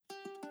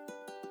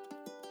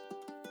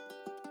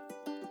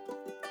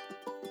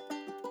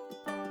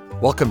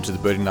Welcome to the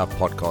Birding Life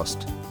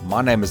podcast.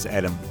 My name is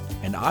Adam,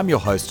 and I'm your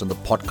host on the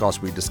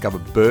podcast where we discover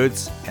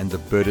birds and the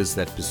birders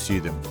that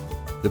pursue them.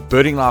 The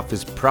Birding Life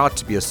is proud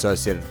to be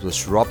associated with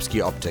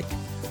Olszewski Optic,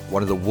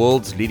 one of the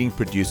world's leading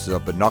producers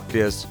of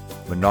binoculars,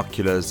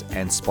 monoculars,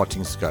 and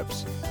spotting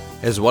scopes,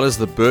 as well as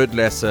the Bird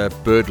Lasser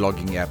bird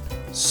logging app.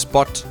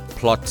 Spot,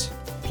 plot,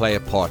 play a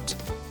part.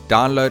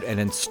 Download and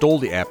install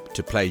the app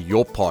to play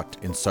your part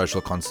in social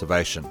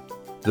conservation.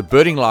 The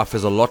Birding Life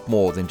is a lot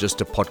more than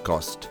just a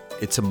podcast.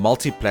 It's a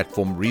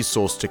multi-platform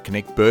resource to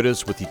connect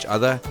birders with each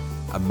other,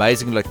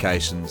 amazing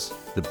locations,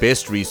 the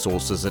best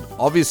resources, and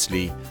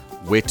obviously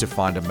where to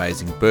find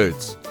amazing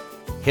birds.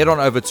 Head on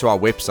over to our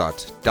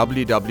website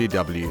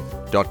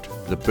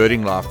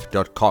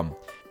www.thebirdinglife.com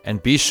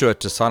and be sure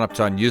to sign up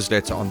to our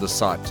newsletter on the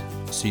site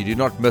so you do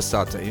not miss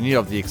out on any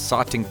of the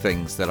exciting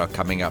things that are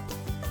coming up.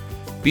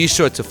 Be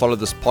sure to follow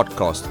this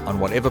podcast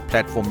on whatever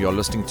platform you're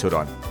listening to it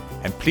on,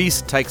 and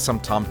please take some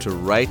time to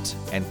rate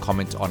and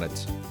comment on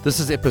it. This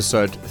is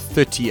episode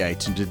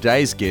 38, and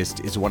today's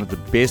guest is one of the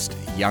best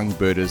young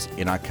birders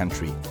in our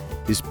country.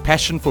 His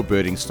passion for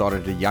birding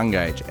started at a young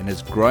age and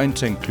has grown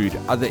to include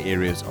other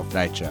areas of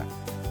nature.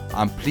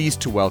 I'm pleased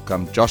to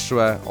welcome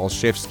Joshua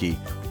Olszewski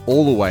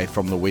all the way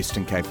from the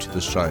Western Cape to the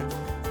show.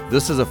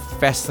 This is a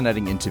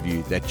fascinating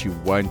interview that you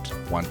won't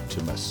want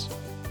to miss.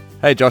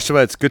 Hey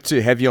Joshua, it's good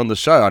to have you on the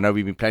show. I know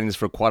we've been planning this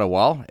for quite a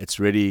while. It's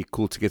really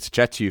cool to get to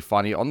chat to you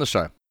finally on the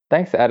show.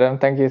 Thanks, Adam.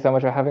 Thank you so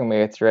much for having me.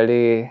 It's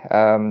really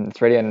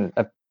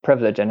a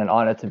privilege and an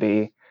honor to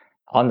be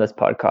on this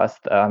podcast.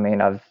 I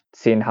mean, I've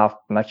seen how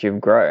much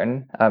you've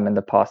grown in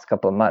the past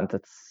couple of months.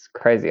 It's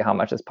crazy how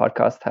much this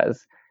podcast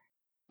has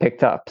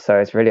picked up. So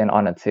it's really an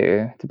honor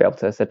to be able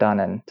to sit down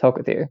and talk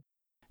with you.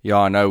 Yeah,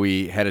 I know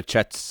we had a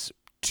chat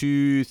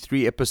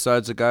 2-3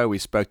 episodes ago. We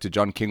spoke to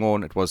John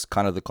Kinghorn. It was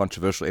kind of the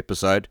controversial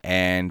episode,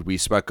 and we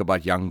spoke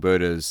about young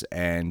birders,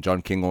 and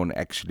John Kinghorn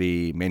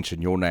actually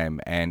mentioned your name.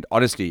 And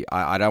honestly,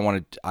 I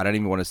don't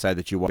even want to say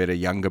that you're one of the better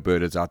younger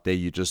birders out there.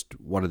 You're just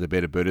one of the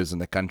better birders in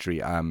the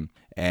country.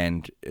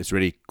 And it's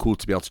really cool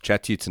to be able to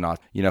chat to you tonight.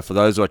 You know, for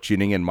those who are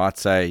tuning in might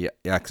say,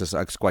 yeah,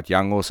 it's quite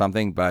young or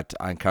something, but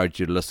I encourage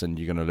you to listen.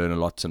 You're going to learn a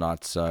lot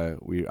tonight. So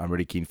I'm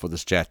really keen for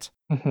this chat.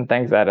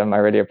 Thanks, Adam. I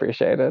really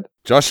appreciate it.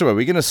 Joshua,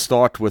 we're going to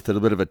start with a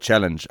little bit of a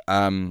challenge.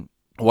 What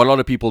a lot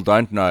of people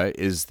don't know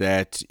is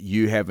that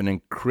you have an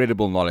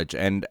incredible knowledge.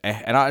 And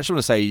I just want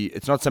to say,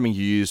 it's not something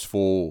you use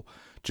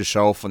to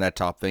show off and that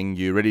type of thing.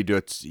 You really do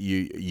it.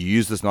 You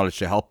use this knowledge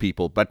to help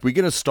people. But we're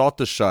going to start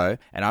the show,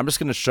 and I'm just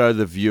going to show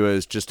the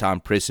viewers just how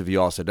impressive you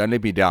are. So don't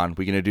let me down.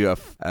 We're going to do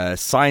a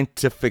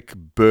scientific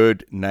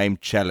bird name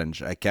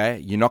challenge.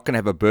 Okay, you're not going to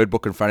have a bird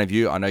book in front of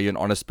you. I know you're an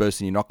honest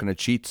person. You're not going to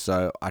cheat,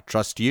 so I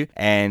trust you.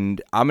 And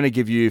I'm going to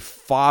give you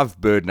 5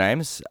 bird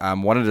names,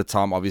 one at a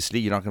time. Obviously,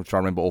 you're not going to try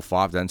and remember all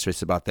 5. Don't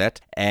stress about that.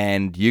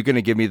 And you're going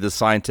to give me the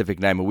scientific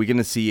name, and we're going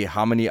to see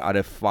how many out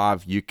of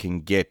 5 you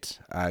can get.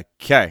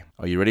 Okay,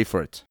 are you ready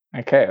for it?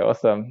 Okay,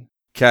 awesome.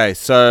 Okay,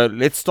 so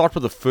let's start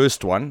with the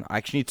first one. I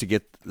actually need to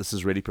get, this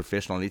is really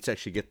professional. I need to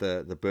actually get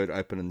the bird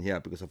open in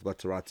here because I've got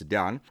to write it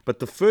down. But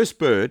the first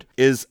bird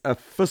is a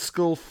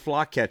fiscal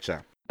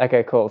flycatcher.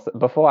 Okay, cool. So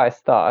before I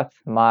start,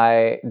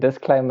 my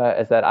disclaimer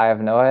is that I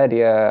have no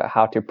idea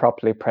how to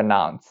properly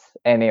pronounce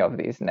any of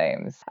these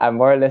names. I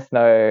more or less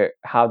know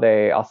how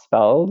they are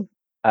spelled.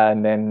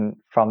 And then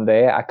from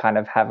there, I kind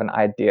of have an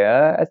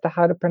idea as to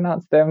how to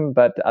pronounce them.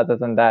 But other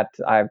than that,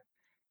 I'm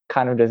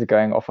kind of just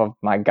going off of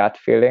my gut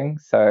feeling.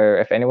 So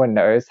if anyone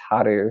knows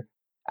how to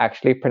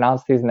actually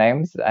pronounce these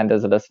names and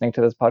is listening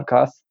to this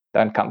podcast,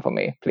 don't come for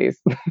me, please.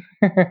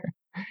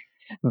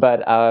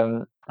 But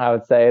I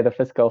would say the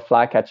fiscal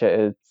flycatcher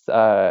is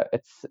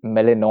it's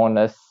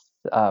Melinornis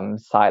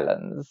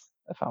silens,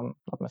 if I'm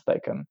not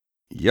mistaken.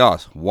 Yeah,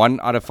 1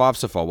 out of 5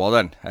 so far. Well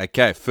done.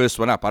 Okay, first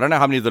one up. I don't know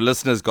how many of the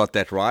listeners got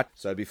that right.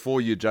 So before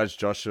you judge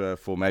Joshua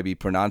for maybe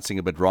pronouncing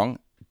a bit wrong,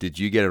 did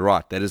you get it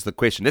right? That is the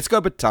question. Let's go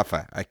a bit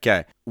tougher.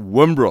 Okay.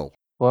 Whimbrel,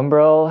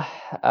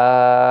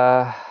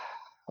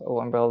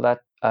 that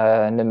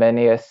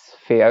Nemenius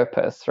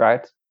Pheopus,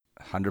 right?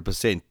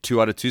 100%.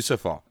 2 out of 2 so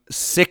far.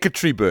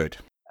 Secretary bird.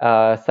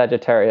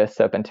 Sagittarius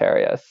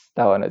serpentarius.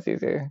 That one is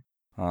easy.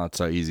 Oh, it's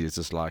so easy. It's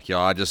just like,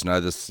 yeah, I just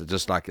know this.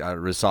 Just like I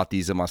recite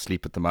these in my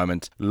sleep at the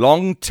moment.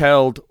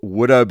 Long-tailed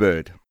widow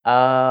bird.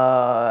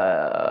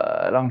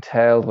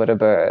 Long-tailed widow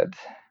bird.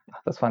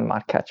 This one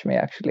might catch me,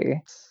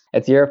 actually.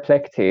 It's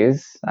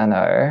Europlectes, I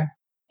know.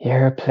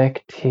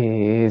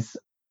 Europlectes.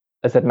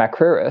 Is it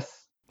Macrurus?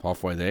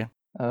 Halfway there.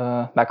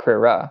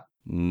 Macrura.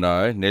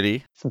 No,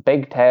 Nelly. It's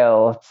big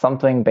tail.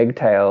 Something big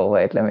tail.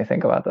 Wait, let me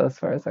think about this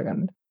for a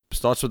second.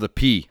 Starts with a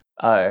P.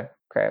 Oh,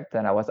 crap.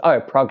 Then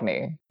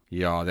Progny.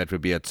 Yeah, that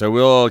would be it. So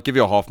we'll give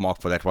you a half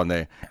mark for that one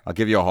there. I'll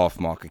give you a half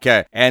mark.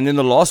 Okay. And then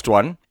the last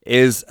one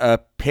is a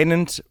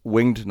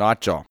pennant-winged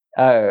nightjar.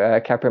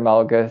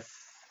 Caprimalgus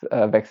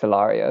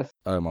vexillarius.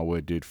 Oh my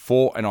word, dude.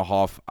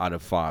 4.5 out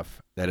of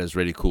 5. That is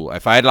really cool.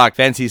 If I had like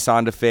fancy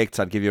sound effects,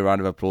 I'd give you a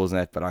round of applause on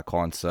that, but I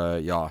can't. So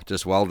yeah,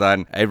 just well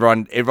done.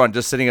 Everyone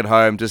just sitting at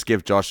home, just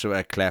give Joshua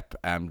a clap.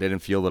 Let him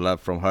feel the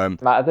love from home.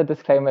 My other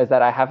disclaimer is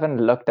that I haven't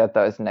looked at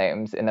those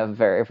names in a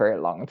very, very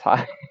long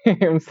time.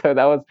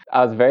 So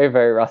I was very,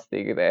 very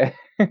rusty there.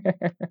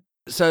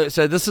 So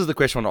this is the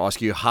question I want to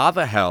ask you. How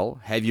the hell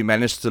have you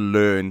managed to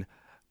learn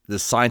the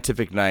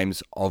scientific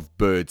names of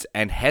birds,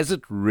 and has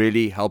it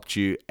really helped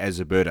you as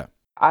a birder?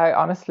 I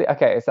honestly,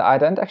 okay, so I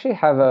don't actually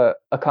have a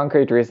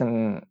concrete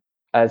reason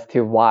as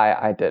to why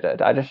I did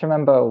it. I just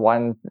remember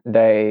one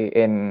day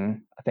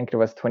in, I think it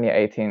was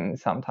 2018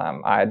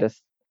 sometime, I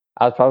was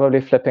probably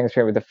flipping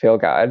through with the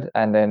field guide,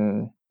 and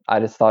then I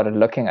just started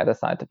looking at the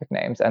scientific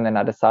names, and then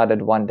I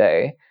decided one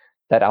day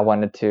that I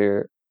wanted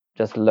to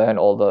just learn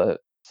all the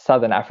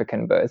Southern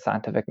African bird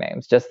scientific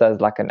names, just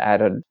as like an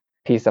added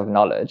piece of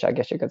knowledge, I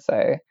guess you could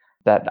say,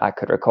 that I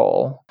could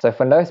recall. So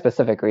for no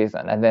specific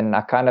reason. And then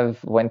I kind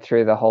of went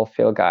through the whole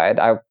field guide.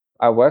 I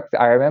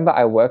remember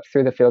I worked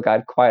through the field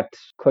guide quite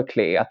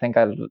quickly. I think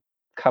I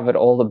covered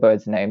all the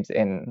birds' names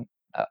in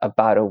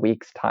about a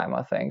week's time,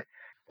 I think.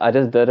 I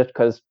just did it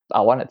because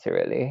I wanted to,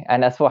 really.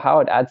 And as for how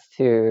it adds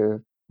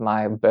to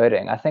my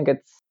birding, I'd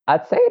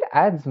say it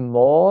adds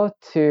more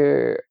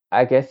to,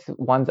 I guess,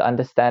 one's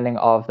understanding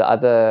of the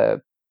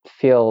other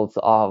fields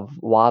of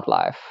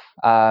wildlife.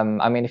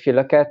 I mean, if you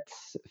look at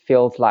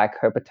fields like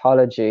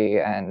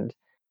herpetology and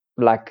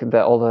like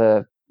all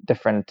the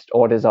different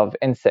orders of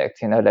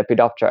insects,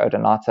 Lepidoptera,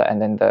 Odonata,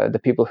 and then the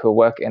people who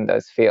work in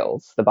those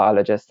fields, the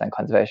biologists and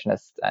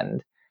conservationists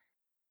and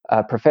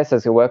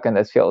professors who work in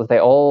those fields, they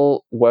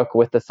all work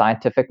with the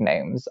scientific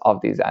names of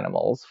these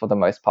animals for the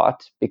most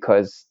part,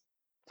 because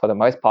for the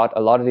most part,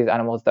 a lot of these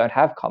animals don't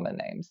have common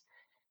names.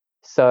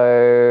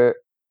 So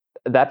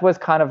that was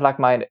kind of like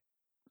my,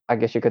 I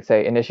guess you could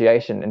say,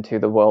 initiation into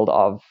the world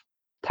of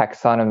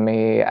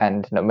taxonomy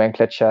and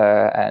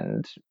nomenclature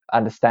and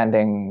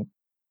understanding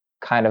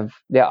kind of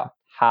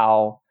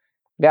how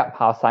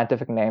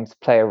scientific names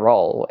play a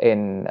role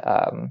in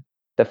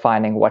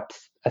defining what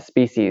a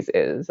species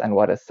is and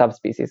what a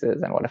subspecies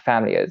is and what a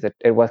family is.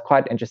 It was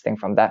quite interesting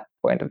from that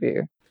point of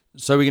view.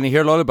 So we're going to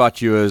hear a lot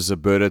about you as a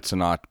birder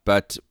tonight,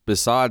 but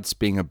besides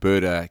being a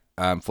birder,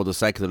 for the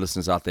sake of the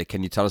listeners out there,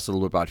 can you tell us a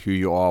little bit about who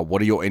you are?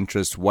 What are your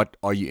interests? What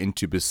are you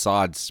into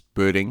besides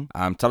birding?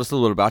 Tell us a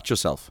little bit about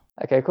yourself.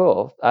 Okay,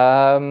 cool.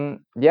 I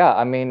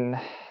mean,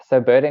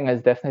 so birding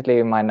is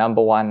definitely my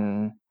number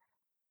one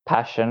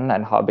passion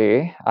and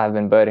hobby. I've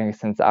been birding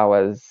since I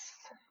was,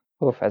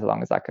 as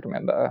long as I could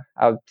remember.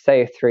 I would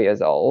say 3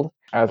 years old.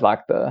 I was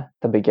like the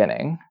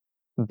beginning.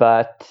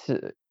 But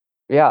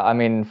I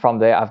mean, from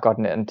there, I've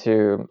gotten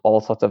into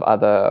all sorts of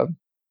other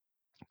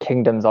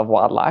kingdoms of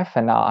wildlife,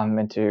 and now I'm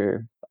into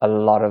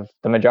the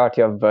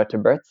majority of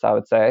vertebrates, I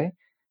would say.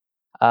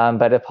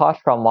 But apart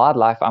from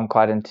wildlife, I'm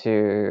quite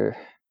into,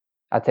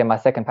 I'd say my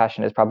second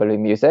passion is probably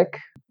music.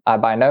 I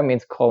by no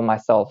means call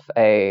myself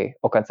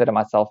or consider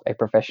myself a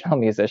professional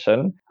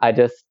musician. I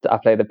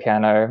play the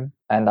piano,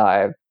 and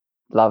I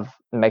love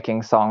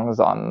making songs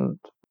on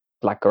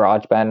like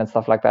GarageBand and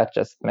stuff like that,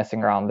 just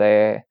messing around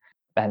there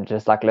and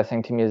just like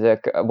listening to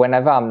music.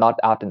 Whenever I'm not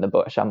out in the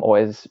bush, I'm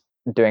always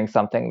doing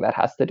something that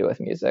has to do with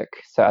music.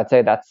 So I'd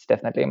say that's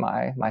definitely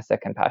my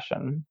second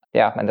passion.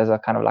 Yeah, and those are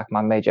kind of like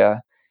my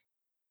major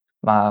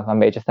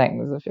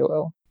things, if you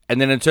will. And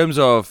then in terms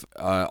of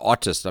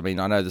artists, I mean,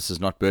 I know this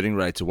is not birding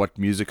related. What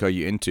music are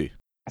you into?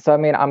 So I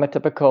mean, I'm not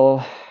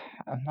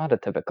a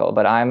typical,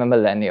 but I'm a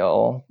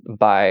millennial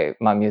by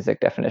my music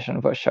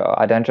definition for sure.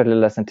 I don't really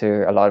listen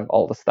to a lot of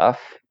older stuff.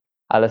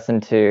 I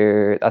think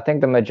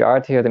the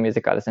majority of the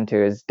music I listen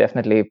to is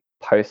definitely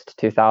post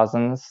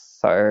 2000s,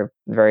 so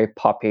very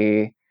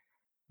poppy.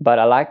 But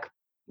I like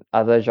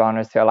other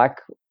genres too. I like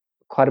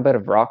quite a bit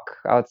of rock,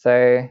 I would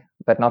say,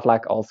 but not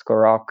like old school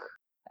rock.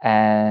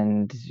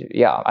 And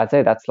yeah, I'd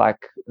say that's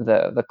like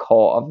the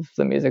core of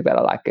the music that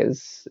I like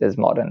is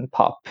modern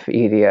pop,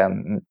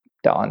 EDM,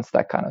 dance,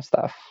 that kind of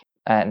stuff.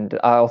 And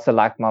I also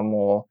like my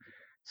more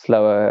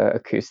slower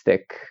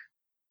acoustic,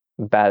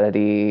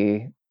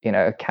 ballady,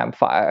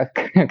 campfire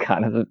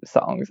kind of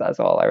songs as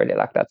well. I really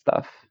like that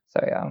stuff.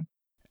 So yeah.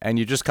 And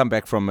you just come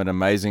back from an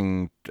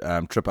amazing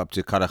trip up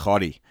to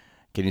Kalahari.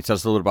 Can you tell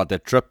us a little about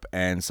that trip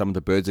and some of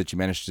the birds that you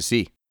managed to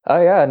see? Oh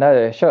yeah,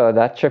 no, sure.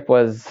 That trip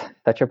was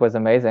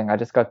amazing. I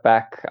just got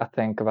back, I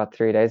think, about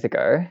 3 days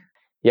ago.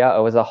 Yeah,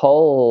 it was a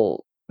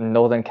whole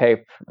Northern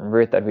Cape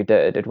route that we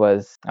did.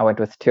 I went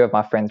with 2 of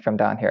my friends from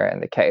down here in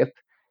the Cape,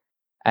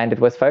 and it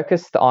was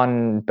focused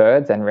on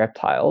birds and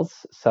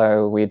reptiles.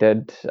 So we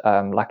did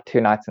like 2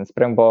 nights in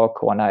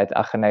Springbok, 1 night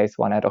Aggeneys,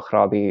 1 night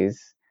Ograbis,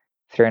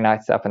 3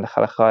 nights up in the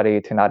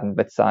Kalahari, 2 nights in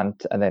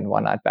Bitsand, and then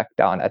 1 night back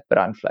down at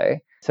Brandvlei.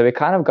 So we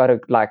kind of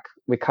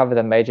we cover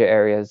the major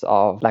areas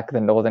of like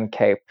the Northern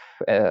Cape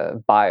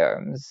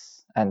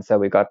biomes. And so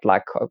we got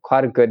like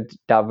quite a good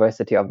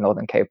diversity of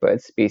Northern Cape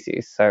bird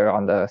species. So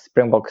on the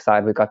Springbok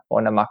side, we got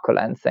more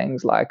Namaqualand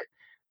things like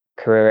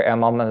Karoo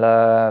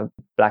ermomela,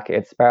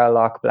 black-eared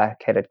sparrowlark,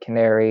 black-headed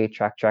canary,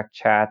 track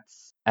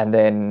chats, And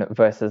then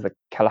versus the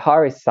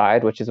Kalahari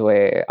side, which is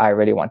where I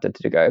really wanted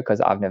to go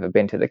because I've never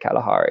been to the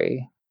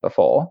Kalahari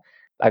before.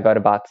 I got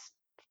about,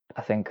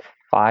 I think,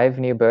 5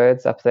 new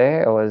birds up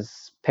there. It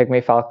was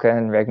pygmy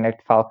falcon,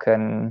 red-necked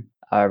falcon,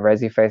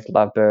 rosy-faced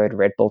lovebird,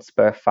 red-billed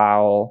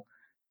spurfowl,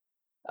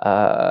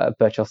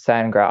 Birchall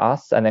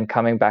sandgrass, and then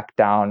coming back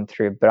down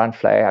through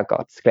Brandvlei, I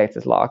got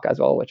Skeletus lark as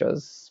well, which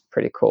was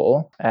pretty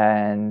cool.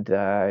 And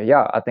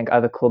I think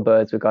other cool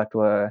birds we got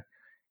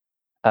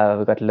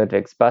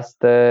Ludwig's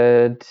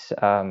bustard.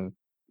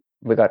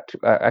 We got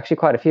actually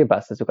quite a few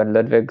bustards. We got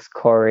Ludwig's,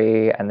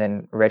 Corey, and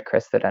then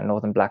red-crested and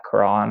northern black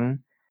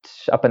Coran.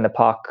 Up in the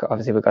park,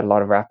 obviously, we got a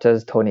lot of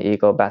raptors: tawny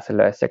eagle,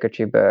 basilar,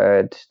 secretary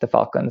bird, the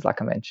falcons,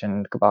 like I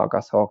mentioned, Gabar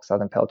goshawk,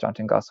 southern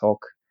pale-jointed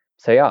goshawk.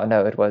 So yeah,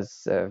 no, it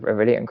was a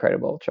really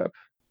incredible trip.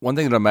 One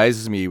thing that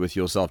amazes me with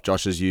yourself,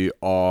 Josh, is you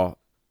are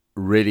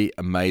really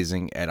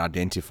amazing at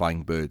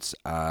identifying birds.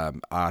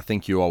 I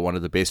think you are one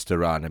of the best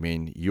around. I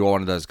mean, you're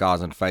one of those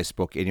guys on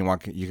Facebook.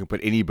 You can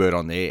put any bird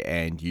on there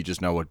and you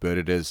just know what bird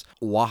it is.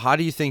 How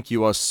do you think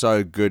you are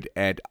so good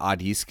at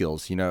ID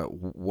skills? You know,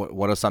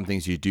 what are some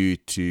things you do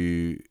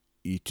to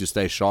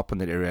stay sharp in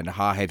that area, and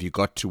how have you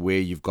got to where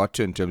you've got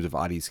to in terms of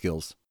ID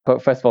skills? Well,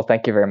 first of all,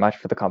 thank you very much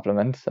for the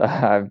compliment.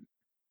 I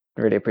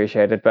really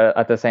appreciate it. But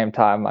at the same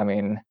time, I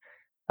mean,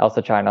 I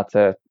also try not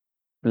to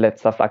let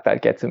stuff like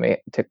that get to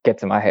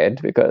my head,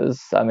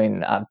 because I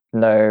mean, I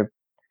know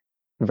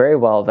very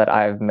well that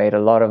I've made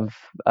a lot of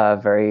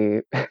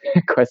very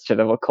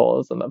questionable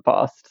calls in the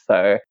past.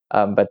 So,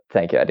 but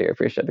thank you, I do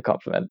appreciate the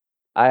compliment.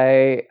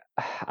 I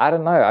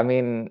don't know. I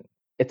mean,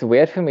 it's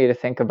weird for me to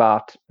think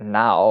about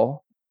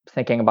now,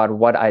 thinking about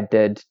what I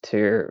did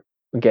to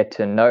get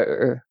to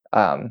know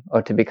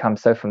or to become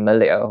so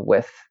familiar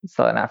with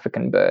Southern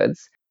African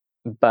birds.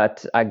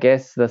 But I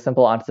guess the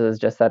simple answer is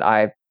just that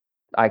I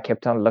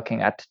kept on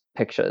looking at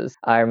pictures.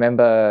 I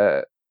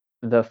remember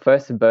the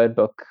first bird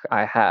book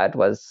I had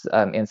was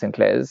in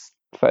Sinclair's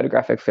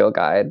photographic field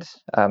guide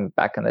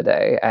back in the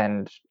day.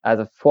 And as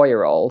a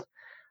 4-year-old,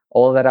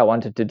 all that I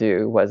wanted to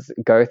do was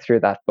go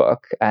through that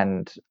book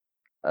and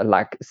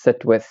like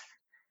sit with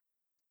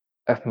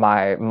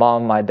my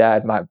mom, my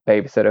dad, my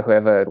babysitter,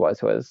 whoever it was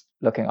who was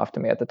looking after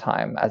me at the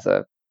time as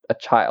a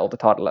child, a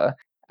toddler,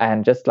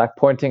 and just like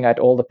pointing at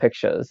all the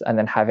pictures and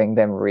then having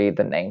them read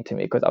the name to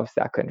me, because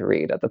obviously I couldn't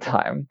read at the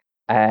time.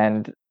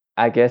 And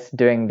I guess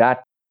doing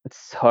that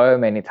so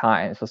many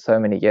times for so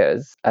many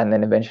years, and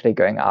then eventually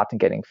going out and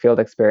getting field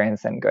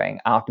experience and going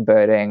out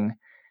birding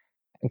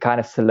and kind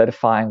of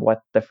solidifying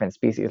what different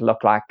species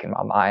look like in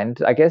my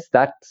mind. I guess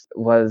that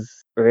was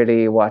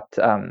really what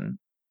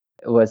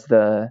was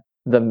the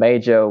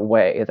major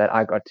way that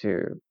I got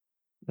to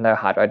know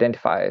how to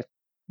identify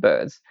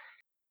birds.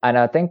 And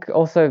I think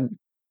also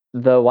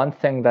the one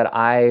thing that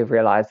I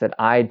realize that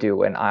I do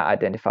when I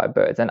identify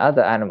birds and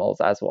other animals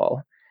as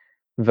well,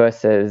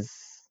 versus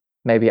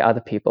maybe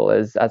other people,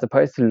 is as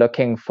opposed to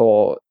looking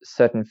for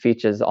certain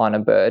features on a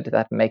bird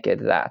that make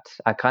it that,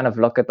 I kind of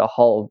look at the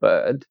whole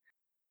bird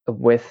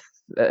with,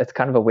 it's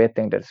kind of a weird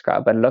thing to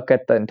describe, but look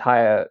at the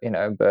entire,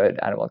 bird,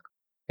 animal,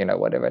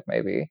 whatever it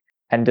may be,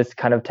 and just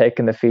kind of take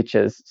in the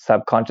features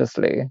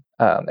subconsciously,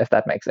 if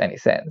that makes any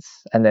sense.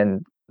 And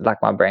then like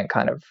my brain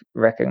kind of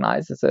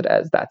recognizes it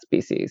as that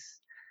species.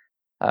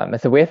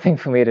 It's a weird thing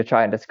for me to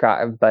try and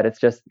describe, but it's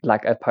just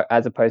like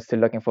as opposed to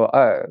looking for,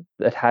 oh,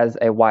 it has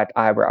a white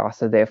eyebrow,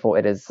 so therefore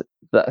it is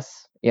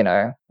this, if you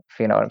know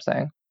what I'm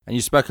saying. And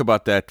you spoke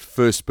about that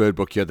first bird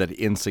book here, that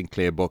Ian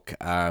Sinclair book.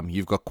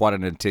 You've got quite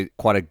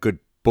a good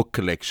book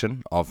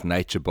collection of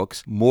nature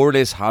books. More or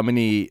less, how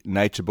many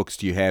nature books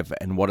do you have,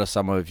 and what are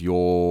some of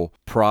your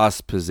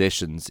prized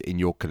possessions in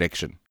your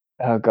collection?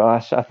 Oh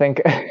gosh, I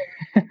think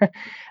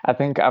I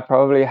think I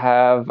probably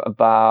have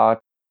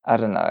about, I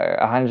don't know,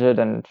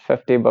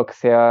 150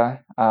 books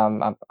here.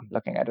 I'm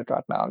looking at it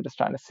right now. I'm just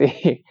trying to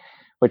see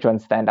which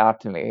ones stand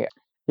out to me.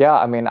 Yeah,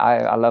 I mean,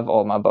 I love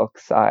all my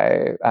books.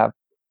 I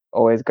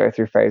always go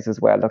through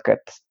phases where I look at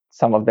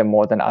some of them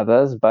more than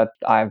others, but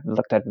I've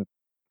looked at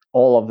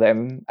all of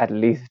them at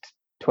least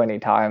 20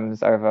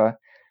 times over.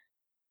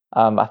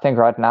 I think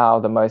right now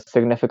the most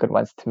significant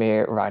ones to me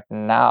right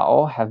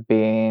now have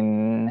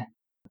been,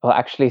 well,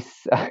 actually,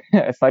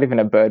 it's not even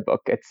a bird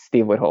book. It's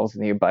Steve Woodhall's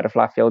new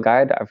Butterfly Field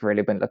Guide. I've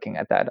really been looking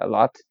at that a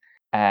lot.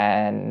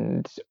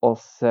 And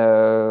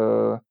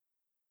also,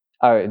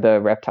 the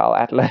Reptile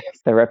Atlas,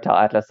 the Reptile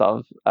Atlas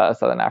of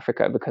Southern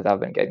Africa, because I've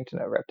been getting to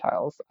know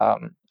reptiles.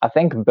 I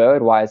think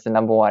bird-wise, the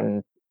number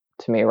one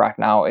to me right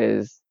now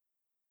is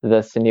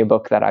this new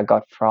book that I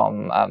got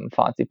from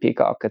Fancy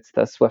Peacock. It's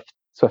the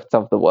Swifts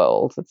of the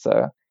World. It's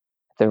a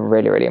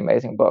really, really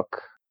amazing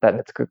book. That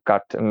it's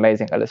got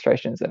amazing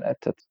illustrations in it.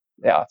 It's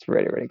a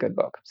really, really good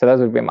book. So those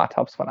would be my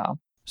tops for now.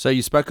 So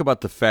you spoke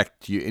about the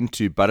fact you're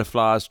into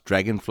butterflies,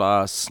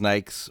 dragonflies,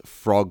 snakes,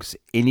 frogs,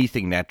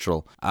 anything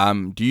natural.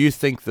 Do you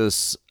think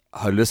this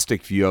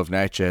holistic view of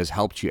nature has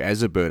helped you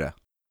as a birder?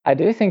 I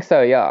do think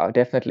so, yeah,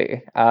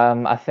 definitely.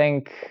 I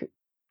think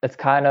it's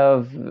kind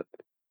of,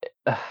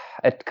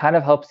 it kind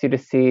of helps you to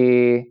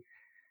see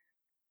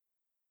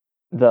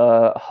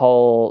the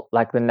whole,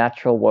 like the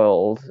natural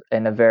world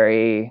in a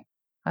very,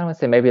 I don't want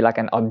to say maybe like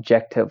an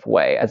objective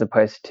way, as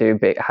opposed to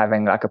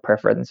having like a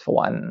preference for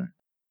one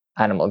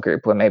animal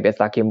group, where maybe it's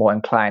like you're more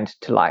inclined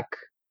to like,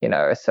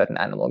 a certain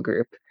animal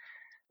group.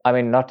 I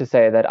mean, not to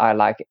say that I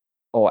like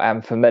or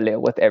am familiar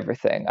with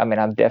everything. I mean,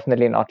 I'm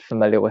definitely not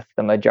familiar with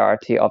the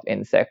majority of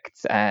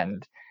insects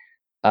and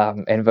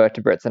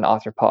invertebrates and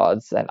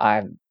arthropods, and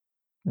I'm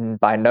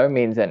by no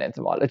means an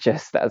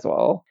entomologist as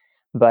well.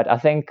 But I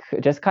think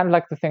just kind of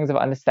like the things of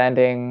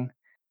understanding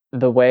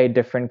the way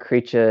different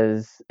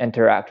creatures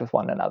interact with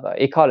one another,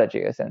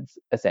 ecology,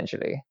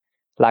 essentially.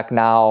 Like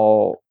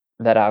now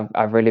that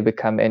I've really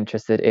become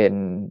interested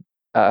in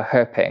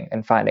herping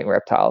and finding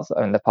reptiles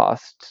in the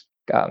past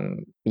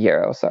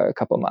year or so, a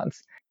couple of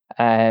months,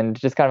 and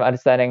just kind of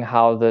understanding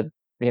how the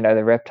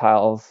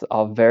reptiles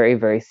are very,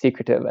 very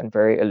secretive and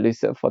very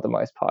elusive for the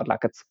most part. Like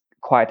it's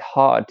quite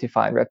hard to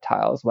find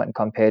reptiles when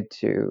compared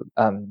to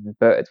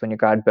birds. When you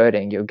go out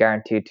birding, you're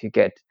guaranteed to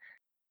get,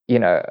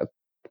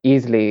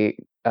 easily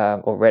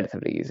or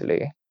relatively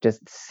easily,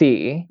 just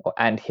see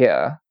and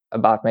hear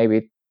about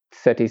maybe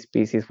 30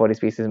 species, 40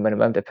 species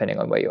minimum, depending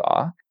on where you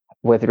are.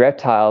 With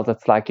reptiles,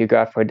 it's like you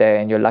go out for a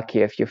day and you're lucky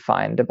if you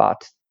find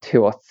about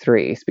 2 or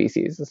 3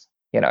 species,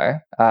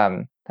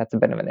 that's a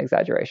bit of an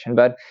exaggeration,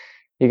 but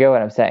you get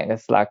what I'm saying.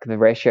 It's like the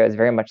ratio is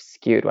very much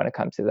skewed when it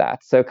comes to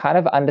that. So kind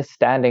of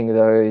understanding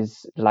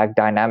those like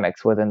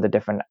dynamics within the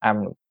different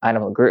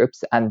animal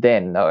groups, and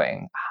then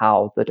knowing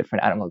how the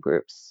different animal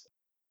groups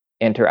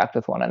interact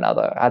with one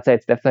another. I'd say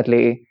it's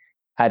definitely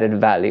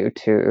added value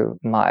to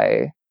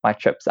my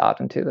trips out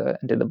into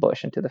the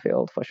bush, into the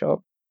field, for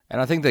sure. And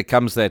I think there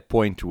comes that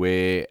point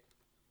where,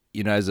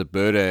 as a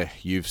birder,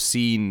 you've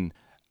seen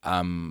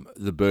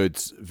the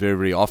birds very,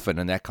 very often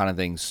and that kind of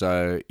thing.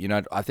 So,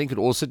 I think it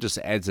also just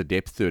adds a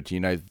depth to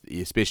it,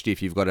 especially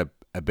if you've got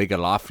a bigger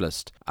life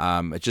list.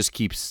 It just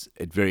keeps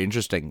it very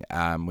interesting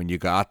when you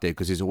go out there,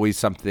 because there's always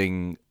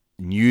something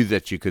new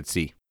that you could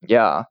see.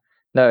 Yeah,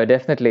 no,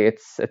 definitely.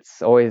 It's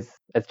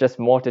just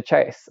more to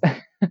chase.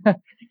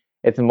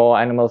 It's more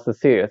animals to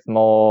see. It's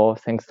more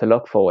things to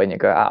look for when you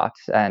go out,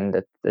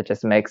 and it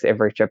just makes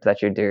every trip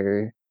that you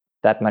do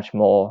that much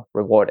more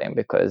rewarding,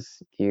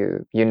 because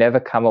you never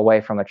come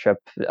away from a trip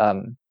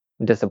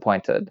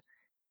disappointed,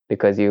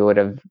 because you would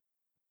have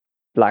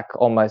like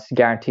almost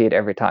guaranteed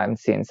every time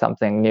seen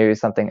something new,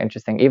 something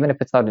interesting. Even if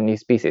it's not a new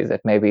species,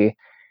 it may be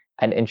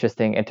an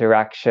interesting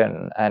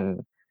interaction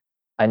and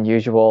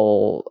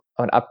unusual,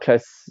 an up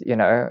close,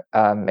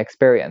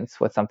 experience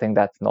with something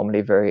that's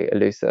normally very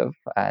elusive.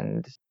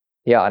 And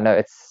yeah, no,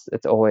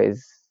 it's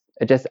always,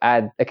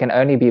 it can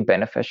only be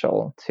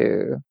beneficial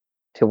to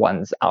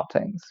one's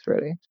outings,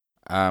 really.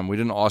 We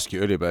didn't ask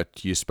you earlier,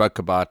 but you spoke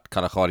about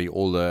Kalahari,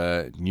 all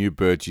the new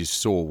birds you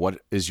saw. What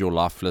is your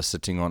life list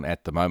sitting on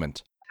at the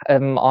moment?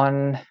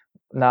 On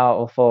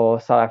now for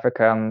South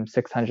Africa, I'm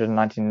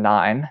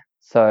 699,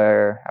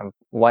 so I'm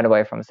one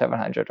away from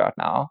 700 right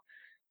now,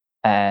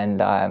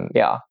 and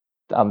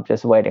I'm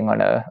just waiting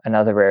on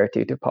another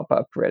rarity to pop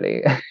up,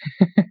 really.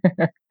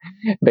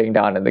 Being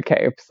down in the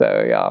Cape,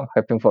 so yeah, I'm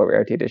hoping for a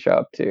rarity to show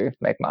up to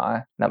make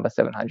my number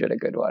 700 a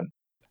good one.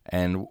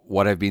 And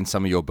what have been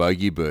some of your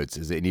bogey birds?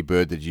 Is there any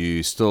bird that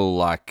you still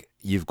like,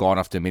 you've gone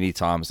after many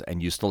times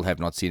and you still have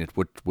not seen it?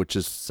 Which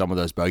is some of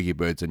those bogey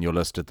birds in your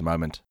list at the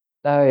moment?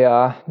 Oh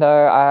yeah,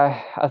 no,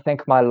 I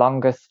think my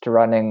longest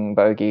running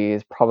bogey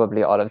is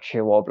probably olive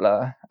tree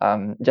warbler.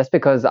 Just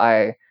because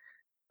I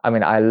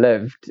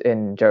lived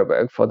in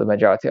Joburg for the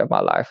majority of my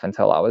life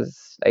until I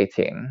was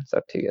 18,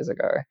 so 2 years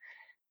ago,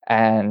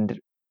 and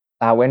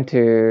I went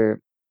to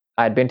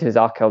I'd been to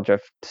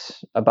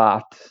Zarkeldrift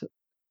about,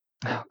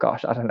 oh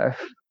gosh, I don't know,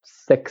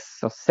 6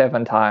 or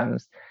 7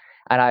 times,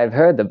 and I've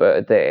heard the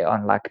bird there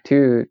on like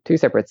two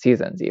separate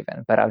seasons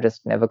even, but I've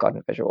just never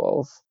gotten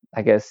visuals.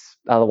 I guess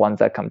other ones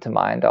that come to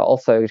mind are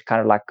also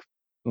kind of like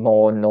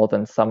more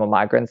northern summer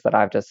migrants that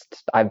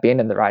I've been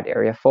in the right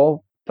area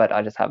for, but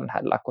I just haven't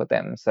had luck with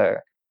them. So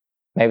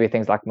maybe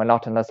things like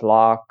monotonous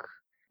lark,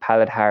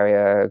 pallid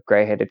harrier,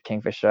 grey-headed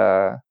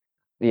kingfisher.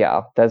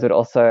 Yeah, those would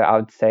also, I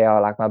would say,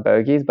 are like my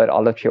bogeys, but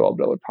olive tree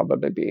warbler would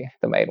probably be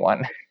the main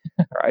one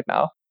right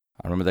now.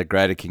 I remember that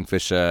greater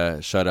kingfisher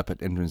showed up at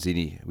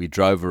Mtwanzini. We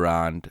drove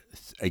around,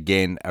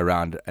 again,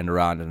 around and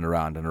around and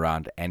around and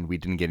around, and we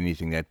didn't get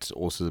anything. That's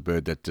also the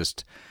bird that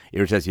just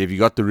irritates you. Have you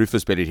got the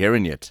rufous-bellied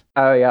heron yet?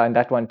 Oh yeah, and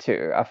that one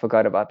too. I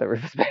forgot about the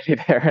rufous-bellied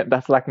heron.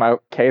 That's like my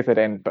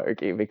KZN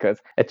bogey, because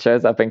it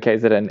shows up in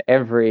KZN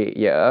every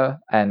year,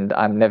 and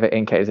I'm never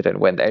in KZN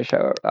when they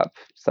show up.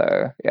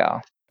 So yeah.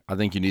 I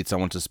think you need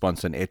someone to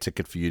sponsor an air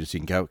ticket for you so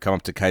you can come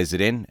up to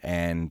KZN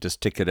and just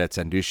ticket at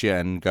Sandusha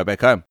and go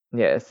back home.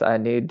 Yes, I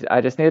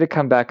just need to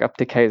come back up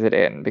to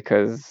KZN,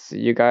 because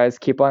you guys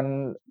keep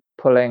on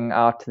pulling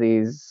out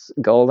these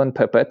golden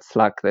pipits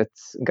like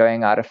it's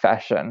going out of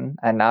fashion,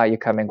 and now you're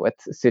coming with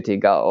city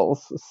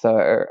gulls.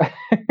 So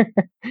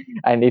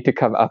I need to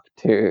come up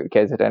to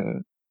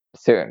KZN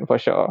soon for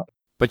sure.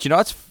 But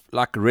what's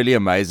like really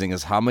amazing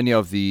is how many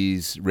of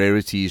these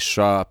rarities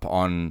show up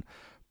on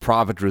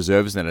private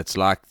reserves, and it's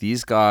like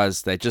these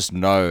guys, they just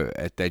know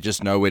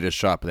where to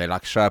show up. They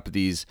like show up at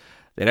these.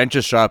 They don't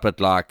just show up at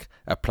like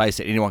a place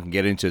that anyone can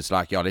get into. It's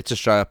like, yeah, let's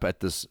just show up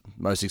at this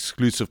most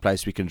exclusive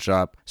place we can show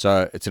up.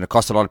 So it's going to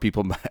cost a lot of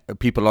people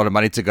a lot of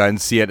money to go and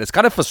see it. It's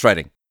kind of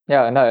frustrating.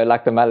 Yeah, no,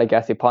 like the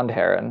Malagasy pond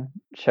heron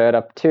showed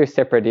up 2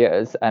 separate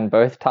years, and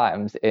both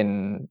times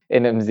in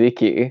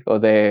Mziki, or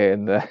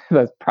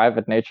those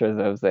private nature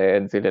reserves there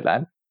in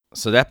Zululand.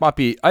 So that might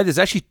be. Oh, there's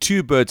actually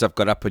 2 birds I've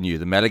got up on you: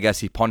 the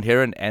Malagasy pond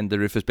heron and the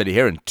Rufous belly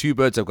heron. 2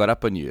 birds I've got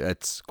up on you.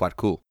 It's quite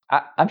cool.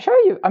 I'm sure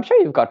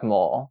you've got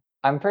more.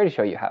 I'm pretty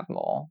sure you have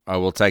more. I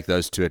will take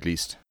those 2 at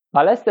least.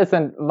 My list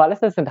isn't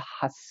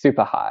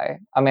super high.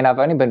 I mean, I've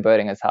only been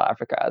birding in South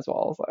Africa as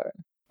well, so.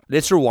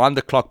 Let's rewind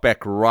the clock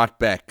right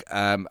back.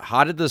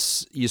 How did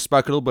this? You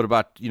spoke a little bit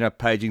about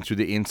paging through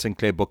the Ian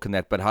Sinclair book and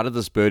that, but how did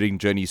this birding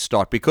journey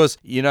start? Because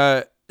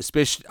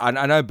especially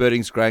I know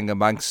birding's growing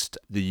amongst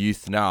the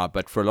youth now,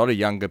 but for a lot of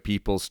younger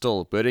people,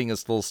 still birding is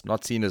still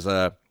not seen as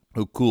a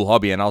cool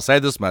hobby. And I'll say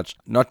this much,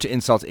 not to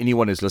insult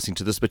anyone who's listening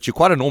to this, but you're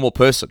quite a normal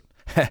person.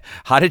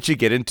 How did you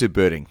get into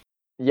birding?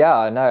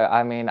 Yeah, no,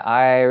 I mean,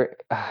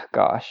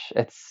 gosh,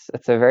 it's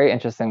a very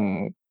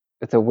interesting,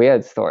 it's a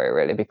weird story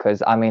really,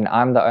 because I mean,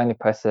 I'm the only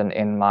person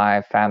in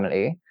my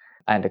family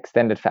and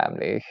extended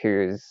family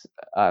who's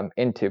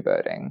into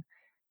birding.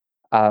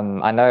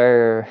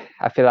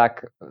 I feel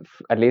like,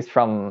 at least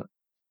from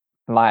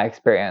my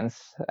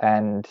experience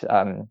and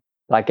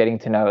like getting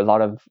to know a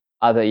lot of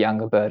other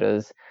younger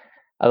birders,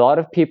 a lot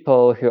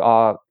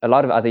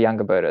of other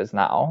younger birders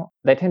now,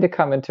 they tend to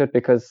come into it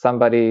because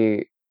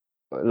somebody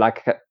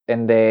like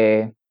in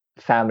their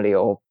family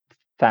or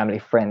family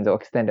friends or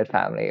extended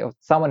family or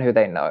someone who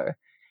they know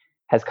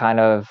has kind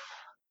of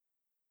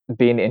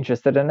been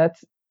interested in it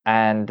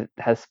and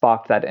has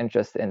sparked that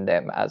interest in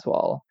them as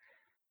well.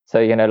 So,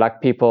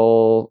 like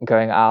people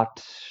going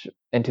out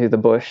into the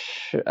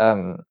bush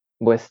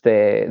with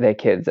their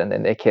kids, and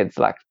then their kids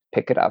like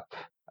pick it up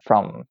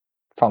from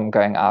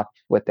going out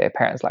with their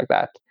parents like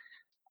that.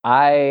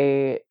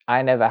 I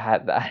never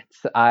had that.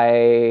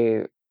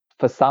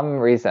 For some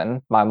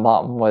reason, my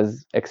mom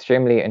was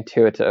extremely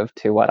intuitive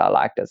to what I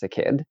liked as a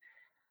kid.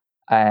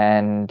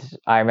 And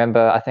I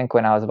remember, I think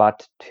when I was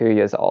about 2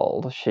 years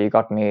old, she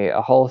got me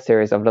a whole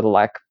series of little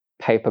like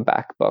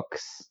paperback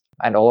books,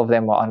 and all of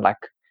them were on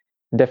like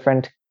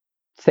different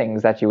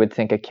things that you would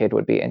think a kid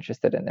would be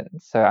interested in.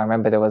 So I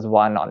remember there was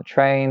one on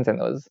trains, and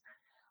there was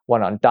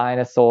one on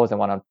dinosaurs, and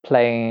one on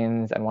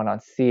planes, and one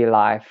on sea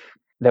life.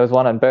 There was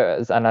one on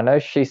birds, and I know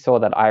she saw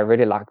that I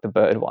really liked the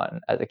bird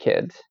one as a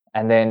kid.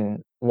 And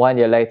then 1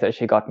 year later,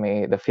 she got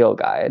me the field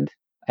guide,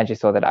 and she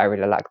saw that I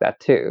really liked that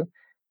too.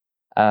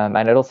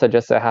 And it also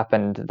just so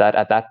happened that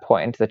at that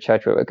point, the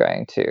church we were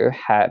going to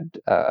had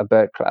a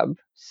bird club.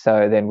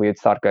 So then we would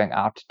start going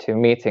out to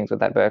meetings with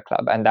that bird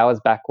club. And that was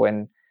back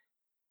when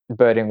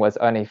birding was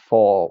only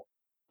for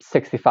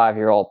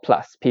 65-year-old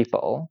plus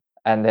people.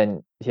 And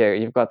then here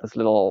you've got this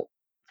little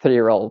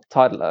 3-year-old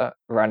toddler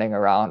running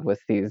around with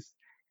these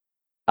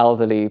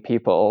elderly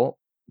people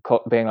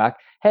being like,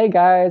 "Hey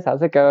guys,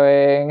 how's it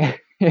going?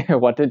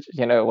 what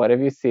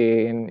have you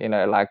seen?"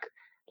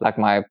 Like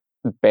my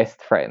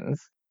best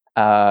friends.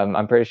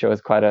 I'm pretty sure it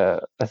was quite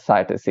a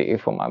sight to see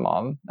for my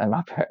mom and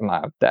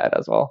my dad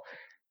as well.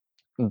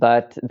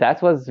 But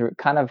that was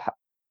kind of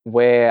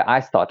where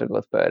I started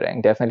with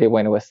birding. Definitely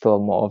when it was still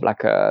more of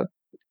like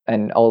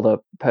an older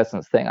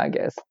person's thing, I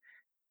guess.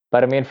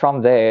 But I mean,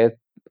 from there,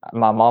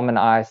 my mom and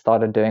I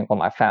started doing, or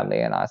my family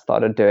and I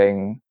started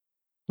doing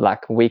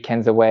like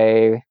weekends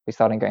away. We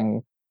started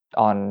going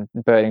on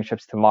birding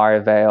trips to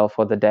Marievale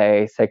for the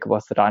day,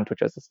 Suikerbosrand,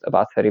 which was just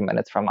about 30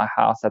 minutes from my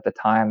house at the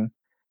time.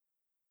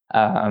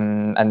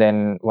 And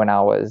then when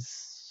I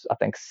was, I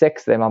think,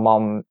 6, then my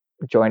mom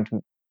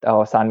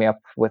signed me up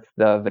with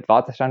the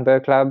Witwatersrand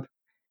Bird Club.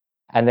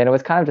 And then it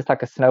was kind of just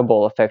like a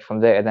snowball effect from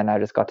there. Then I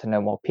just got to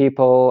know more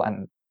people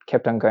and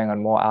kept on going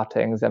on more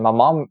outings. And my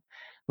mom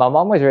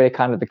was really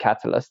kind of the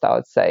catalyst, I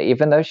would say,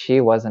 even though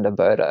she wasn't a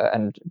birder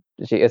and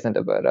she isn't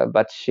a birder,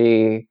 but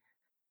she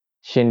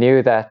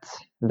knew that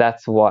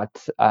that's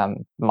what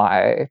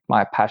my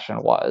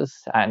passion was,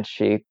 and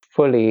she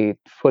fully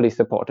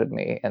supported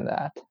me in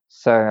that.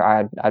 So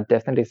I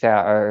definitely say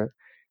I owe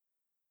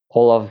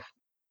all of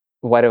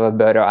whatever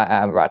birder I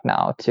am right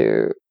now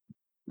to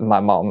my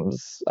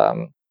mom's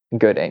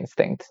good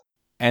instinct.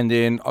 And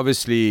then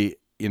obviously,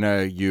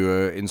 you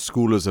were in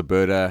school as a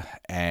birder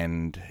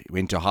and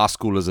went to high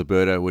school as a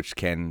birder, which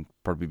can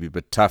probably be a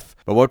bit tough.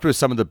 But what were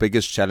some of the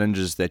biggest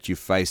challenges that you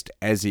faced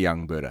as a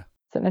young birder?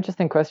 It's an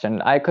interesting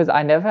question. Because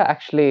I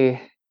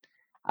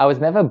was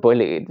never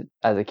bullied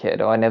as a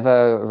kid, or I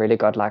never really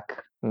got like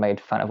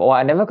made fun of, or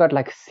I never got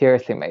like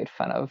seriously made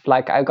fun of.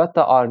 Like I got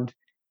the odd,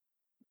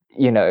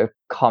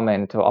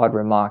 comment or odd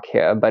remark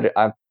here, but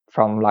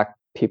from like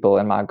people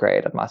in my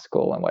grade at my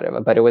school and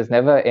whatever. But it was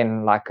never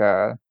in like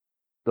a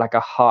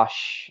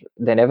harsh.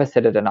 They never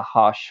said it in a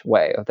harsh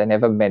way, or they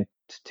never meant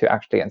to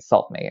actually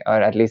insult me,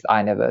 or at least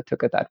I never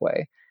took it that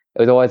way. It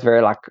was always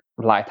very like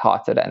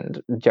lighthearted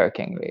and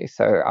jokingly.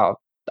 So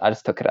I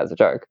just took it as a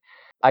joke.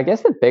 I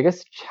guess the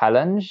biggest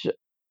challenge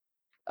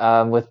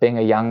with being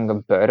a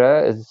young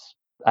birder is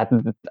at,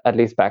 at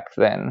least back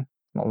then,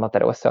 well, not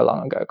that it was so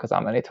long ago because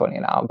I'm only 20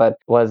 now, but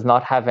was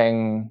not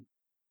having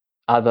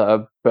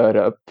other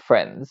birder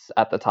friends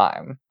at the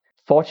time.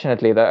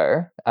 Fortunately,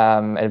 though,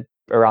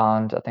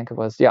 around I think it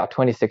was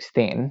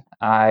 2016,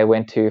 I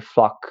went to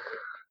Flock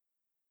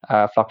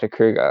to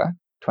Kruger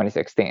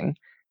 2016,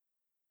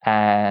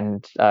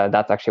 and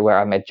that's actually where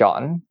I met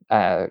John.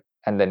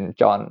 And then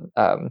John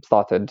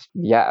started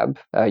YAB,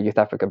 Youth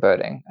Africa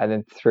Birding, and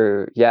then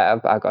through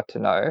YAB I got to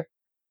know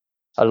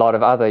a lot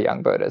of other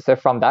young birders. So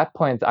from that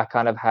point, I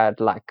kind of had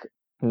like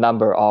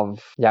number of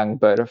young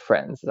birder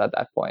friends at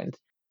that point.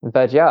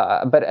 But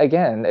yeah, but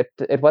again,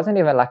 it wasn't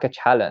even like a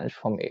challenge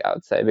for me, I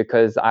would say,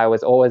 because I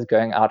was always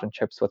going out on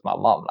trips with my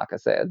mom. Like I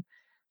said,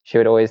 she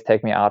would always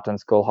take me out on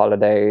school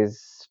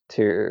holidays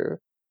to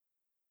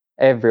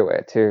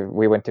everywhere.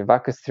 We went to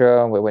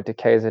Wackerstroom, we went to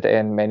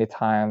KZN many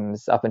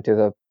times, up into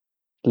the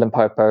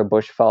Limpopo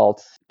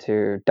bushveld,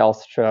 to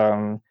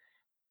Delstrom,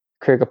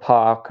 Kruger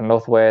Park,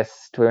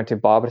 Northwest. We went to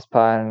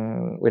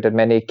Barberspan. We did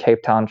many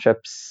Cape Town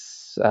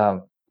trips.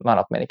 Well,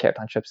 not many Cape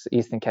Town trips,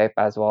 Eastern Cape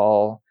as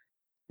well.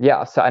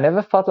 Yeah, so I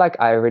never felt like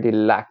I really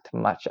lacked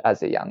much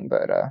as a young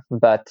birder.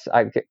 But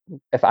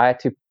if I had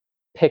to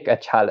pick a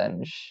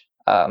challenge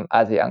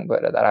as a young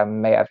birder that I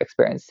may have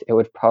experienced, it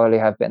would probably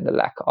have been the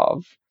lack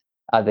of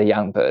other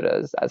young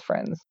birders as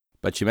friends.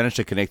 But you managed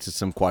to connect to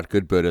some quite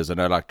good birders. I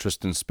know, like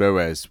Tristan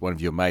Spurway is one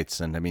of your mates,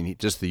 and I mean,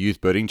 just the Youth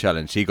Birding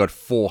Challenge, he got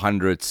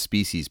 400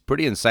 species.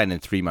 Pretty insane in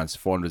 3 months,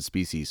 400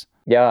 species.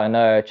 Yeah, I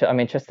know. I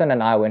mean, Tristan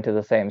and I went to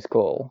the same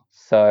school,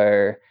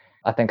 so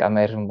I think I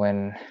met him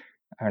when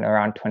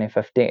around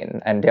 2015,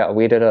 and yeah,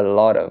 we did a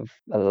lot of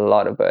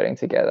birding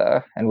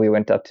together, and we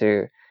went up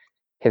to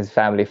his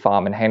family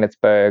farm in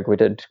Heinetzberg. We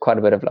did quite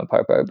a bit of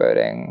Limpopo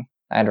birding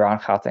and around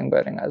Gauteng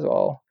birding as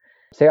well.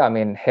 So yeah, I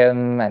mean,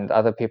 him and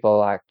other people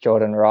like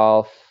Jordan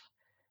Ralph,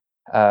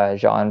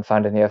 Jean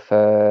van den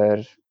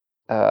Heever,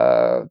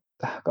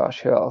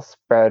 gosh, who else?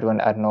 Bradwin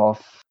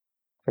Adnoff,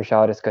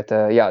 Richard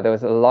Escutter. Yeah, there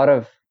was a lot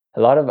of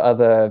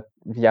other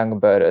young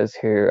birders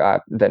who I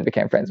then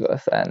became friends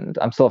with, and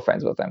I'm still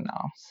friends with them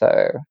now.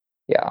 So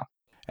yeah.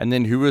 And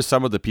then who were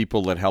some of the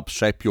people that helped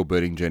shape your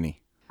birding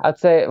journey? I'd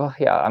say, well,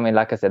 yeah, I mean,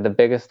 like I said, the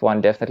biggest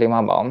one, definitely my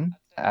mom.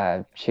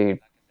 She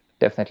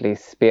definitely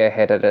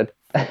spearheaded it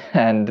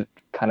and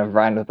kind of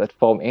ran with it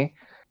for me.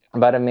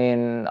 But I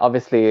mean,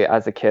 obviously,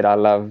 as a kid, I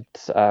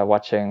loved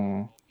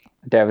watching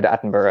David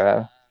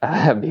Attenborough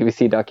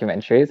BBC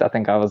documentaries. I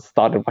think I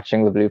started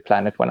watching The Blue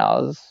Planet when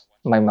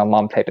my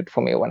mom played it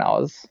for me when I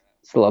was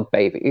still a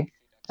baby.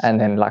 And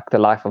then like The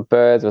Life of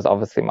Birds was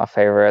obviously my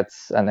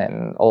favorites. And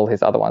then all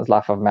his other ones,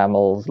 Life of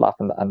Mammals, Life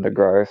in the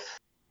Undergrowth,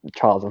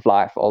 Trials of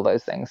Life, all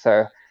those things.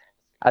 So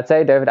I'd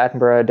say David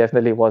Attenborough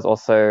definitely was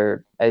also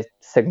a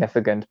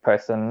significant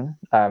person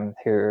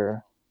who,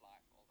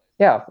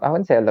 yeah, I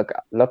wouldn't say I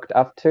looked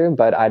up to,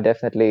 but I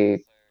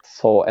definitely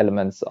saw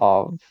elements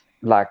of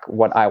like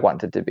what I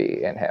wanted to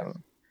be in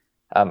him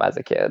as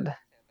a kid.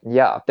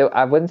 Yeah,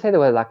 I wouldn't say there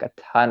were like a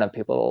ton of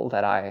people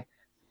that I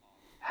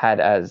had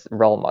as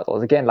role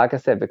models. Again, like I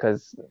said,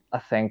 because I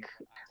think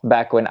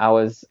back when I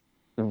was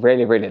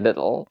really, really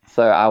little,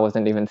 so I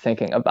wasn't even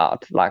thinking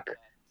about like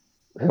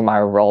who my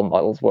role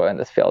models were in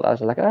this field. I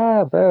was like,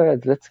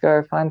 birds, let's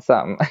go find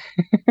some.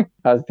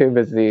 I was too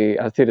busy.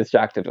 I was too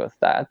distracted with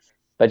that.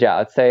 But yeah,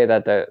 I'd say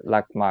that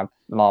my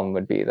mom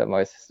would be the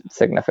most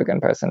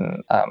significant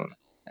person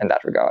in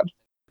that regard.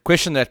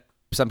 Question that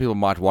some people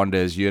might wonder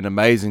is, you're an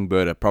amazing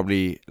birder,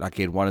 probably like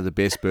one of the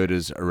best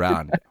birders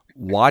around.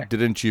 Why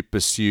didn't you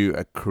pursue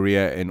a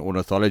career in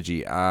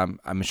ornithology?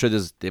 I'm sure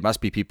there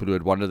must be people who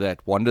would wonder that.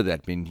 I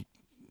mean,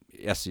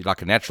 yes,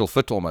 like a natural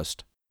fit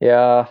almost.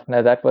 Yeah,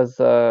 no, that was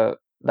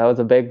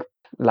a big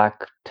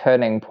like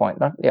turning point.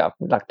 Not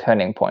like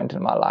turning point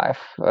in my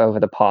life over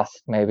the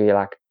past maybe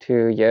like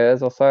 2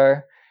 years or so.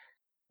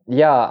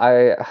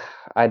 Yeah,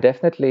 I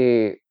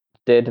definitely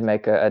did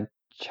make a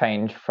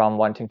change from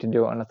wanting to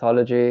do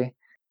ornithology.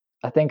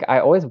 I think I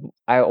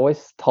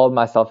always told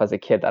myself as a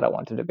kid that I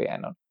wanted to be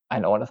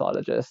an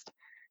ornithologist,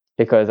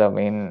 because I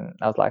mean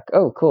I was like,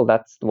 oh cool,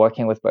 that's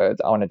working with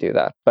birds. I want to do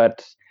that.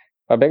 But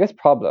my biggest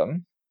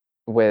problem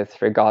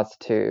with regards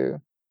to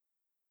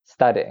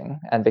studying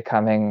and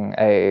becoming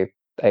a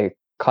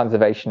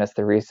conservationist,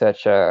 a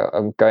researcher,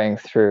 or going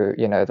through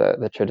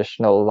the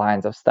traditional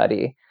lines of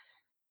study,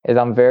 is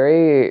I'm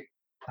very,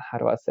 how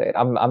do I say it?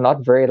 I'm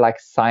not very like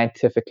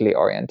scientifically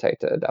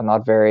orientated. I'm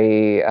not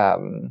very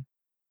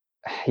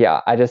yeah.